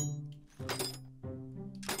it.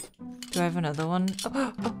 Do I have another one? Oh,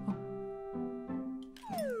 oh, oh.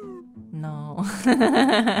 No.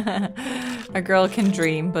 A girl can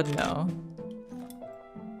dream, but no.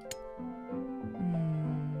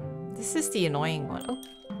 This is the annoying one.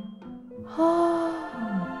 Oh.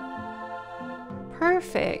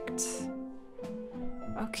 Perfect.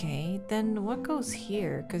 Okay, then what goes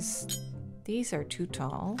here? Because these are too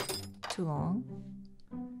tall, too long,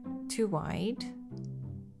 too wide,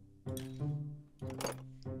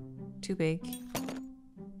 too big.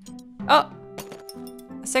 Oh!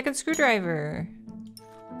 A second screwdriver.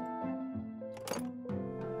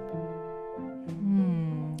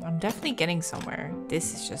 I'm definitely getting somewhere.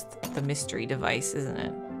 This is just the mystery device, isn't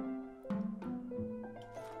it?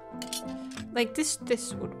 Like this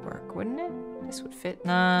would work, wouldn't it? This would fit.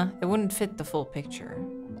 Nah, it wouldn't fit the full picture.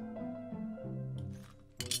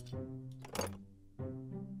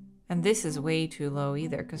 And this is way too low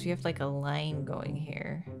either, because you have like a line going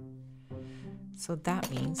here. So that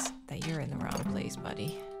means that you're in the wrong place,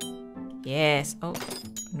 buddy. Yes. Oh,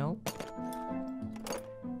 nope.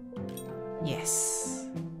 Yes.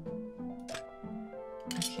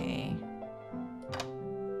 Okay.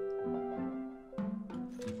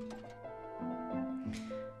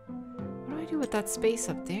 What do I do with that space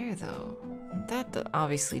up there, though? That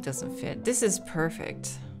obviously doesn't fit. This is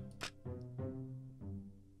perfect.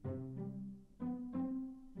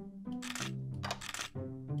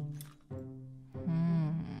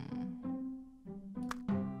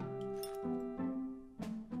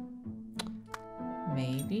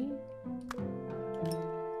 Maybe?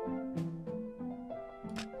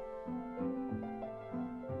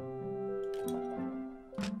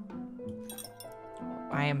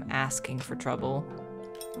 I am asking for trouble.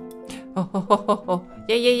 Oh.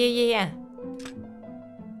 Yeah.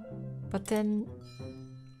 But then...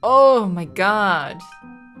 Oh my god.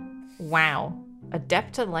 Wow.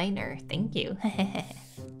 Adept liner. Thank you.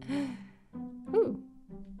 Ooh.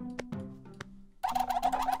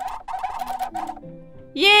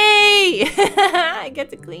 Yay! I get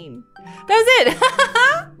to clean. That was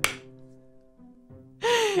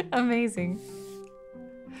it! Amazing.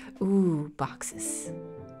 Ooh, boxes.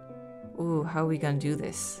 Ooh, how are we gonna do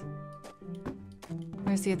this?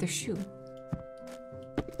 Where's the other shoe?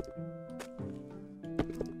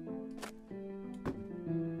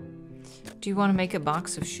 Do you want to make a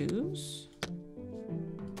box of shoes?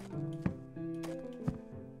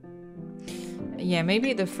 Yeah,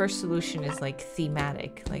 maybe the first solution is like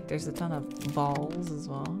thematic. Like there's a ton of balls as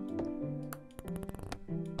well.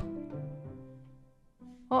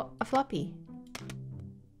 Oh, a floppy.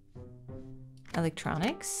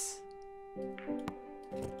 Electronics.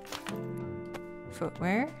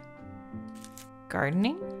 Footwear.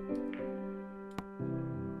 Gardening.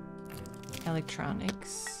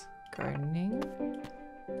 Electronics. Gardening.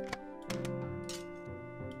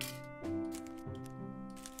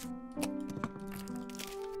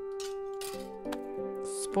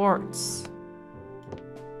 Sports.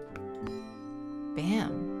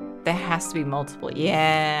 Bam. There has to be multiple.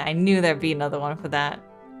 Yeah, I knew there'd be another one for that.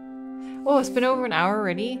 Oh, it's been over an hour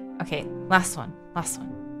already? Okay, last one. Last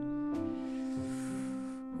one.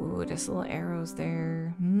 Ooh, there's little arrows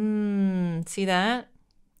there. See that?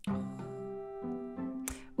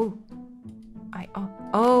 Ooh.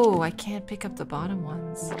 Oh, I can't pick up the bottom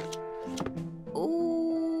ones.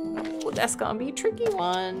 Ooh, that's gonna be a tricky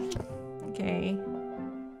one. Okay.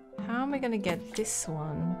 How am I gonna get this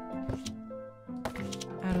one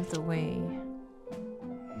out of the way?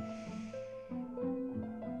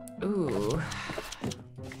 Ooh.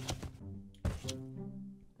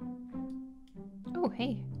 Oh,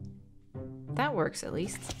 hey. That works at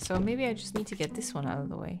least. So maybe I just need to get this one out of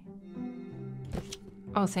the way.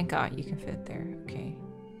 Oh, thank God you can fit there. Okay.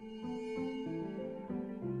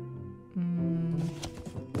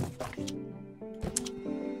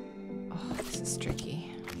 This is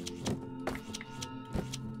tricky.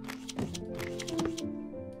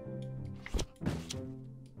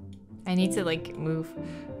 I need to like move.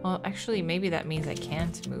 Well, actually, maybe that means I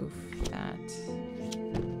can't move that.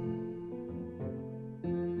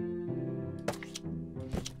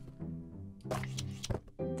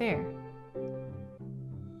 There.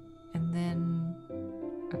 And then,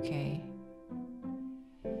 okay.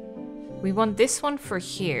 We want this one for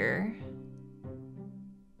here.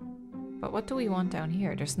 But what do we want down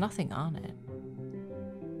here? There's nothing on it.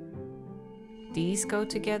 These go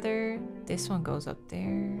together. This one goes up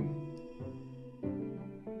there.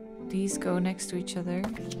 These go next to each other.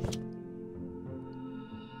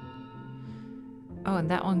 Oh, and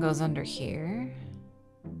that one goes under here.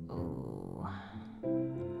 Oh.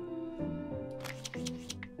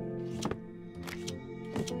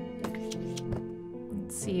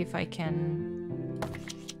 Let's see if I can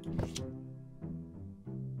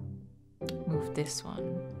move this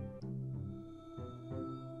one.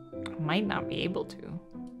 I might not be able to.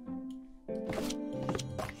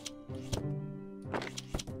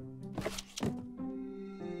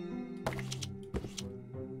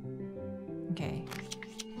 Okay.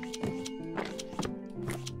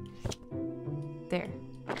 There.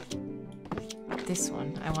 This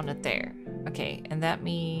one, I want it there. Okay, and that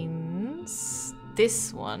means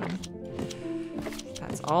this one.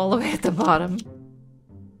 That's all the way at the bottom.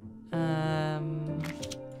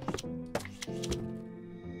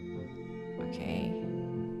 Okay.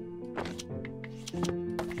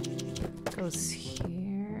 Goes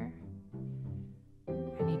here.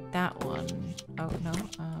 I need that one. Oh, no.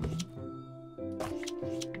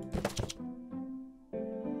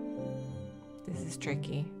 This is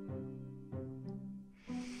tricky.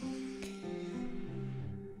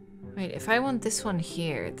 Wait, if I want this one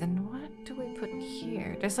here, then what do we put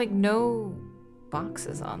here? There's like no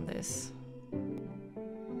boxes on this.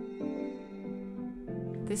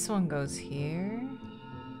 This one goes here.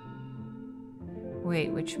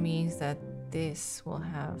 Wait, which means that this will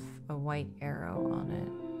have a white arrow on it.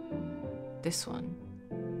 This one.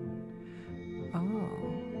 Oh.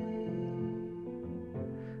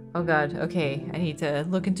 Oh god, okay. I need to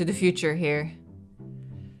look into the future here.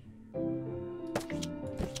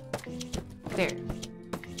 There.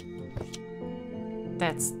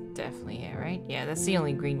 That's definitely it, right? Yeah, that's the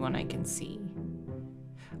only green one I can see.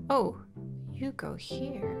 Oh, you go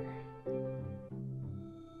here.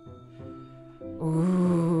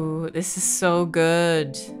 Ooh, this is so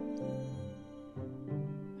good.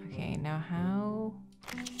 Okay, now how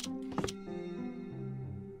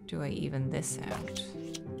do I even this out?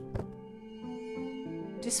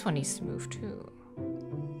 This one needs to move too.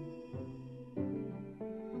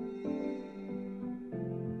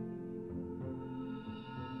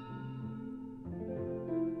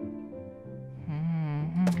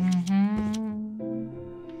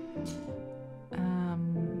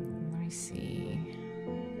 Let me see.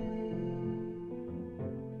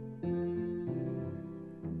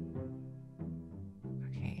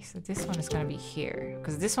 Okay, so this one is gonna be here.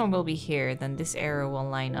 Because this one will be here, then this arrow will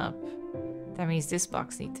line up. That means this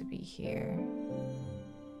box needs to be here.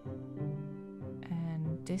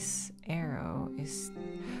 And this arrow is...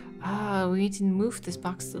 Ah, we need to move this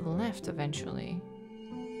box to the left eventually.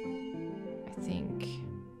 I think.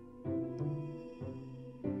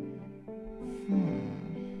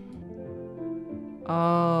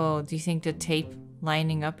 Oh, do you think the tape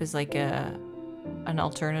lining up is like an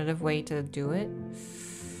alternative way to do it?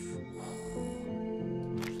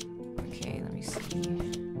 Okay, let me see.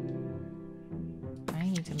 I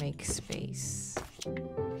need to make space.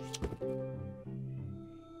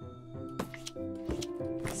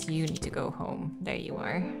 So you need to go home. There you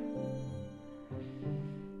are.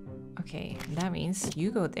 Okay, that means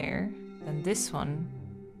you go there, then this one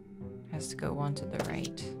has to go one to the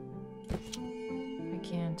right. I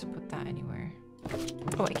can't put that anywhere.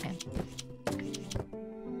 Oh, I can.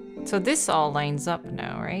 So this all lines up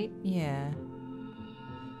now, right? Yeah.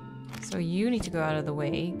 So you need to go out of the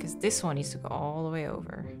way, because this one needs to go all the way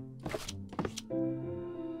over.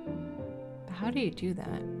 But how do you do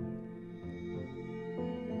that?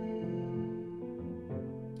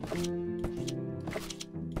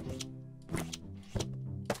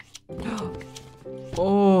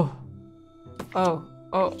 Oh. Oh.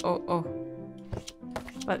 Oh, oh, oh.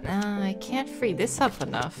 But I can't free this up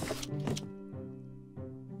enough.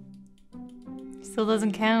 Still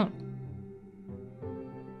doesn't count.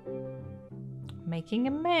 Making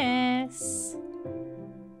a mess.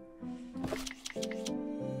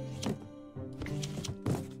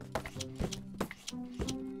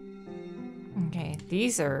 Okay,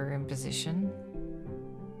 these are in position.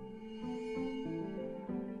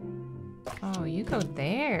 Oh, you go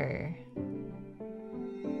there.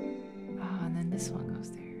 Oh, and then this one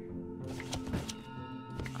goes there.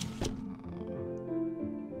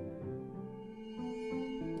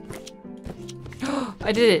 Oh,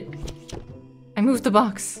 I did it. I moved the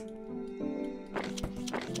box.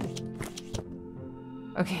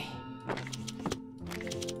 Okay.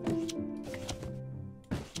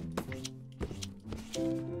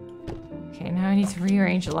 Okay, now I need to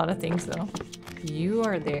rearrange a lot of things though. You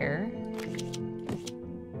are there.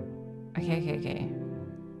 Okay.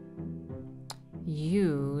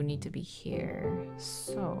 You need to be here.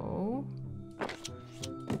 So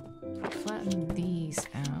flatten these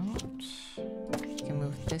out. You can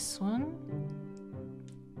move this one.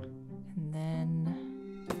 And then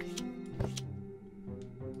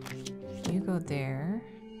you go there.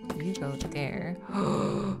 You go there.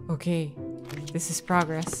 Okay. This is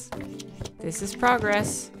progress. This is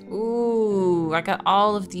progress. Ooh, I got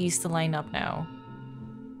all of these to line up now.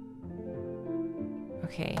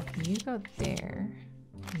 Okay, you go there.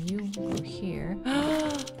 You go here.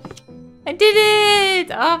 I did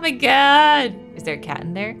it! Oh my god! Is there a cat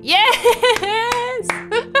in there? Yes!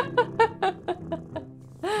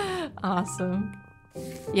 Awesome.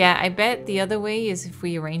 Yeah, I bet the other way is if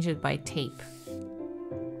we arrange it by tape.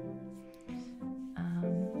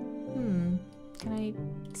 Can I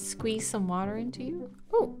squeeze some water into you?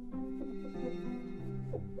 Oh!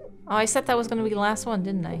 Oh, I said that was gonna be the last one,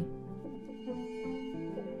 didn't I?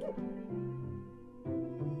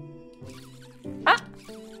 Ah!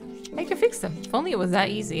 I can fix them. If only it was that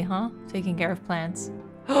easy, huh? Taking care of plants.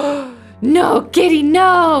 No, Kitty,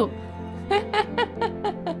 no!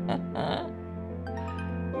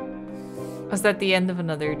 Was that the end of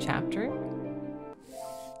another chapter?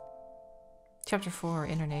 Chapter 4,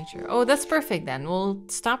 Inner Nature. Oh, that's perfect then. We'll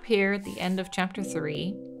stop here at the end of chapter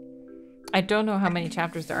 3. I don't know how many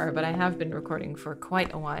chapters there are, but I have been recording for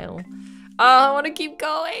quite a while. Oh, I want to keep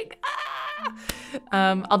going. Ah!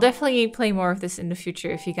 I'll definitely play more of this in the future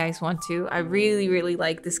if you guys want to. I really, really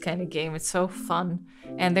like this kind of game. It's so fun.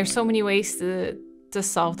 And there's so many ways to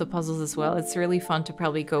solve the puzzles as well. It's really fun to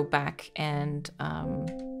probably go back and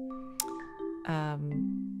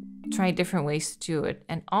try different ways to do it.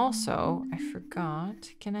 And also, I forgot,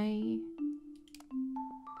 can I...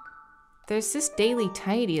 There's this daily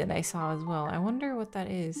tidy that I saw as well. I wonder what that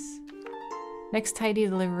is. Next tidy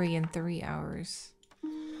delivery in 3 hours.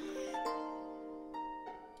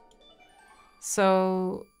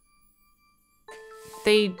 So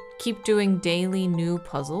they keep doing daily new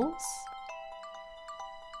puzzles?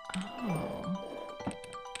 Oh.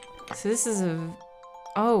 So this is a...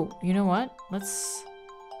 Oh, you know what? Let's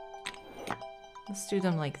do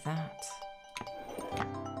them like that.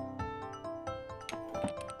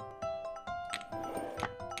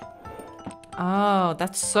 Oh,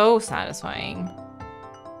 that's so satisfying.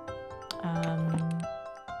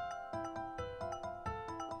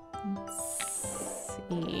 Let's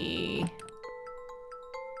see.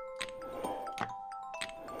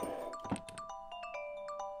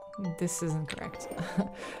 This isn't correct.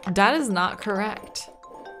 That is not correct.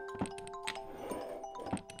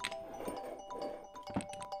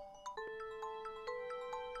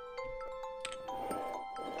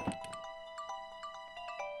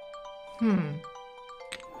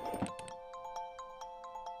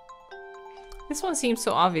 This one seems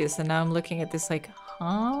so obvious, and now I'm looking at this like,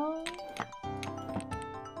 huh?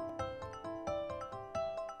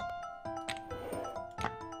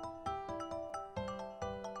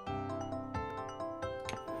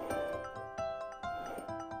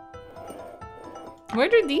 Where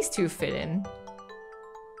do these two fit in?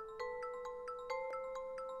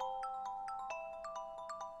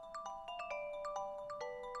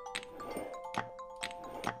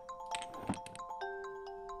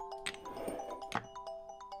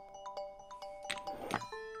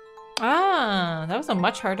 Ah, that was a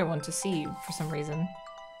much harder one to see for some reason.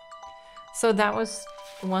 So that was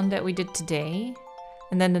the one that we did today.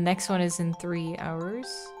 And then the next one is in 3 hours.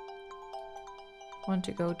 One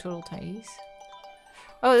to go, total tidies.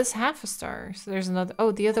 Oh, it's half a star. So there's another.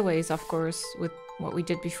 Oh, the other way is, of course, with what we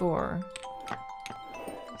did before.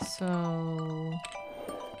 So,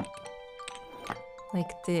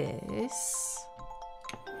 like this.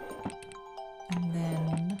 And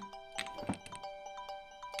then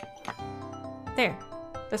there.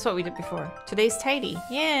 That's what we did before. Today's tidy.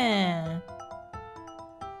 Yeah.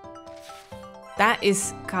 That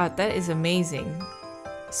is, God, that is amazing.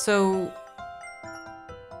 So,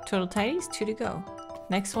 total tidies, 2 to go.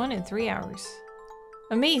 Next one in 3 hours.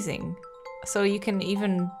 Amazing. So you can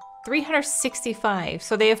even 365.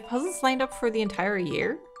 So they have puzzles lined up for the entire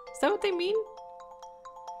year? Is that what they mean?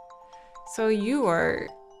 So you are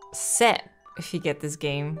set if you get this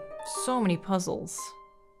game. So many puzzles.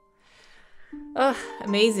 Ugh,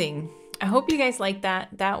 amazing. I hope you guys liked that.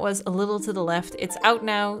 That was A Little to the Left. It's out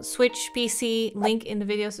now. Switch, PC, link in the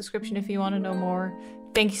video description if you want to know more.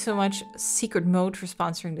 Thank you so much, Secret Mode, for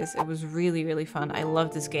sponsoring this. It was really, really fun. I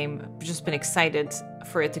love this game. I've just been excited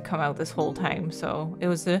for it to come out this whole time. So it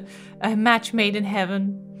was a match made in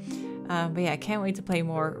heaven. But yeah, I can't wait to play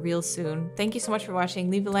more real soon. Thank you so much for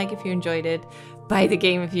watching. Leave a like if you enjoyed it. Buy the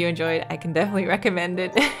game if you enjoyed it. I can definitely recommend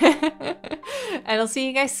it. And I'll see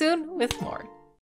you guys soon with more.